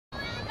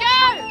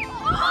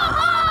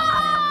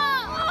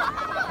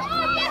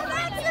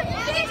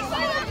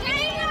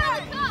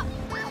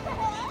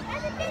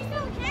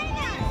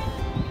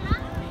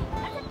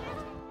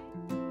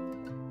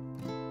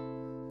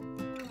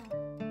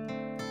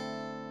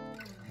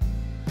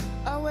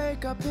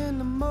wake up in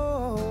the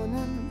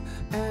morning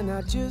and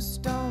I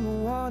just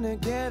don't want to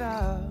get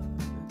up.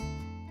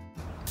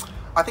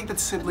 I think that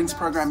the Siblings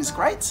program is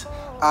great.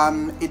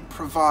 It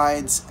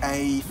provides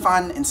a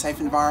fun and safe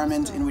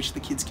environment in which the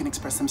kids can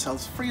express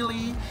themselves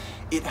freely.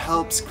 It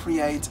helps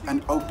create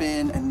an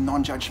open and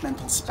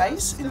non-judgmental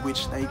space in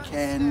which they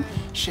can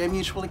share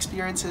mutual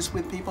experiences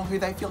with people who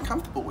they feel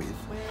comfortable with.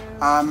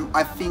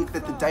 I think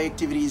that the day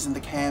activities and the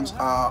camps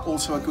are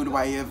also a good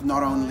way of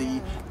not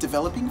only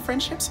developing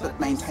friendships but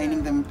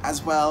maintaining them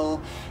as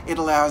well. It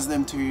allows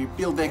them to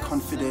build their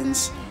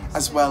confidence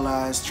as well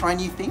as try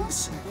new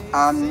things.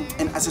 And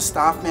as a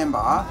staff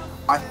member,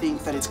 I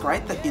think that it's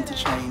great that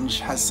Interchange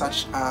has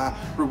such a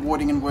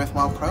rewarding and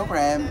worthwhile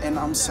program, and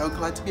I'm so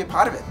glad to be a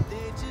part of it.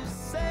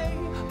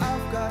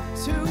 I've got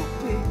to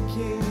pick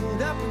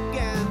it up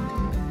again.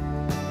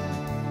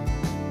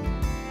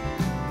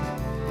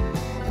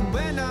 And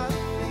when I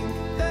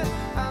think that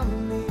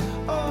I'm the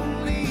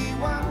only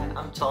one.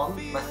 I'm Tom.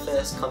 My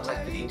first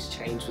contact with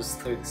Interchange was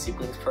through the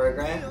Siblings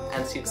program,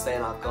 and since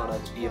then I've gone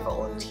on to be a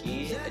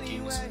volunteer, a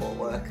junior support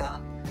worker,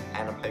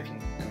 and I'm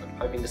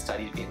hoping to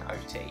study to be an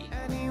OT.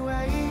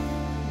 Anyway.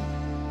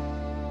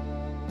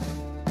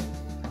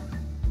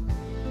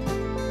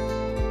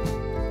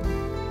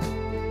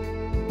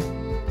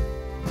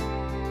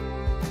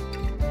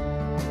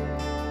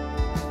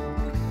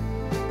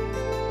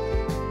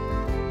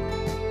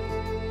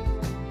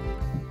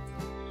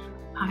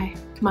 Hi,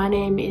 my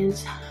name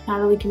is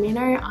Natalie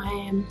Camino. I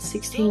am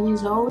 16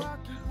 years old.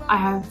 I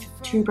have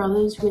two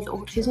brothers with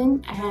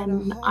autism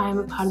and I am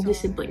a part of the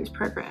Siblings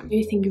program.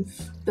 I think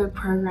of the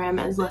program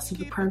as less of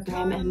a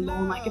program and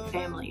more like a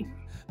family.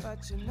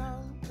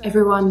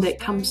 Everyone that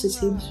comes to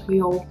SIBS,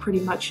 we all pretty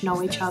much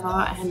know each other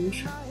and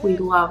we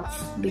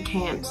love the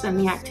camps and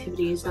the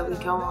activities that we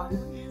go on.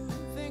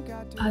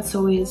 It's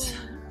always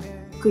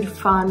good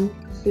fun.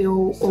 We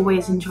all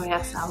always enjoy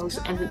ourselves,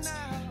 and it's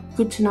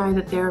good to know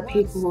that there are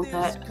people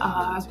that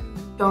are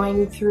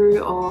going through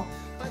or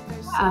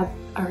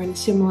are in a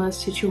similar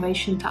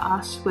situation to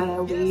us,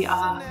 where we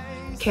are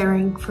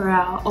caring for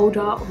our older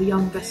or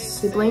younger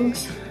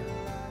siblings.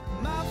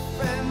 My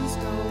friends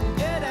don't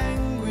get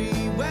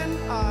angry when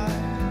I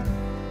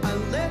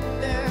let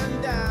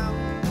them down.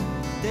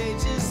 They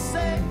just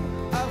say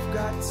I've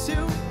got to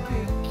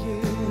pick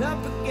it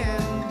up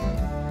again.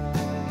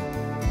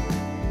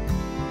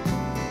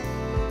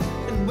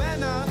 And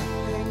when I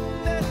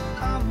think that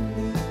I'm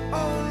the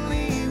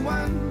only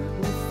one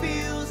who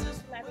feels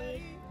this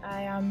way.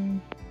 I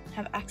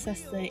have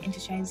accessed the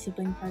Interchange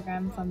sibling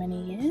program for many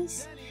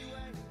years.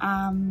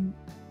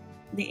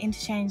 The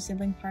Interchange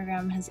sibling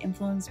program has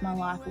influenced my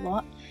life a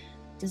lot,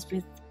 just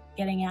with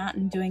getting out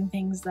and doing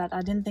things that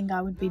I didn't think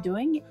I would be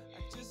doing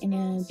in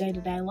a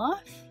day-to-day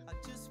life.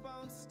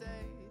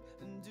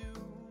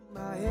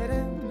 My head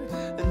in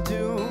and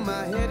do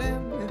my head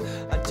in.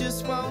 I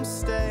just won't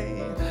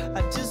stay.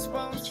 I just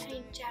won't stay.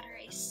 Interchange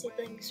Charity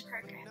Siblings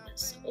program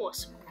was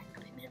awesome.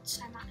 It meant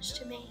so much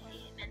to me.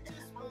 It meant that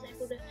I was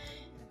able to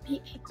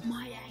meet people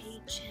my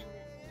age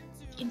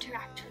and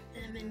interact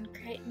with them and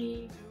create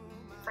new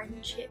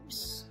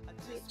friendships,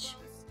 which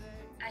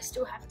I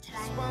still have today.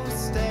 Won't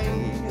stay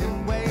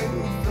and wait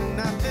for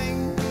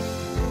nothing.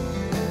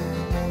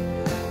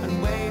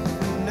 And wait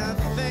for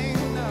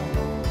nothing.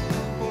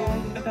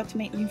 No. I got to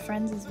meet new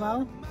friends as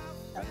well.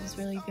 That was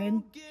really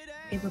good.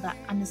 People that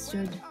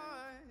understood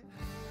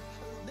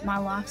my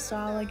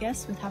lifestyle, I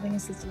guess, with having a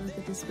sister with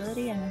a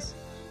disability, and it's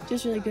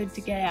just really good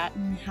to get out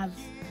and have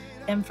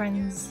them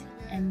friends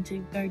and to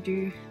go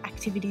do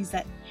activities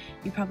that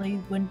you probably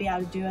wouldn't be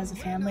able to do as a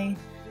family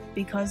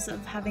because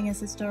of having a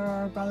sister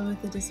or a brother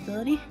with a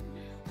disability.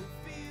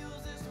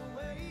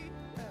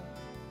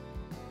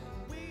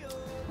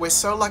 We're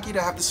so lucky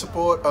to have the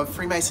support of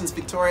Freemasons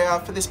Victoria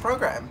for this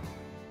program.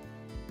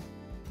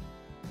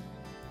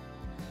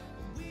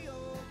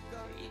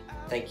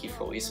 Thank you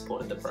for all your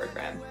support of the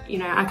program. You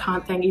know, I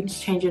can't thank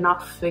Interchange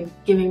enough for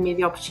giving me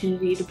the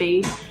opportunity to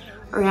be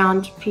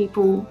around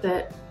people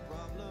that,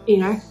 you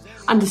know,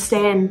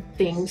 understand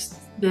things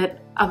that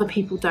other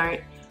people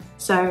don't.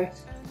 So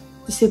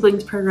the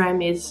Siblings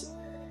program is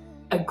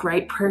a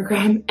great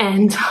program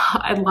and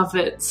I love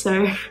it,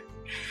 so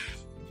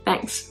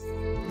thanks.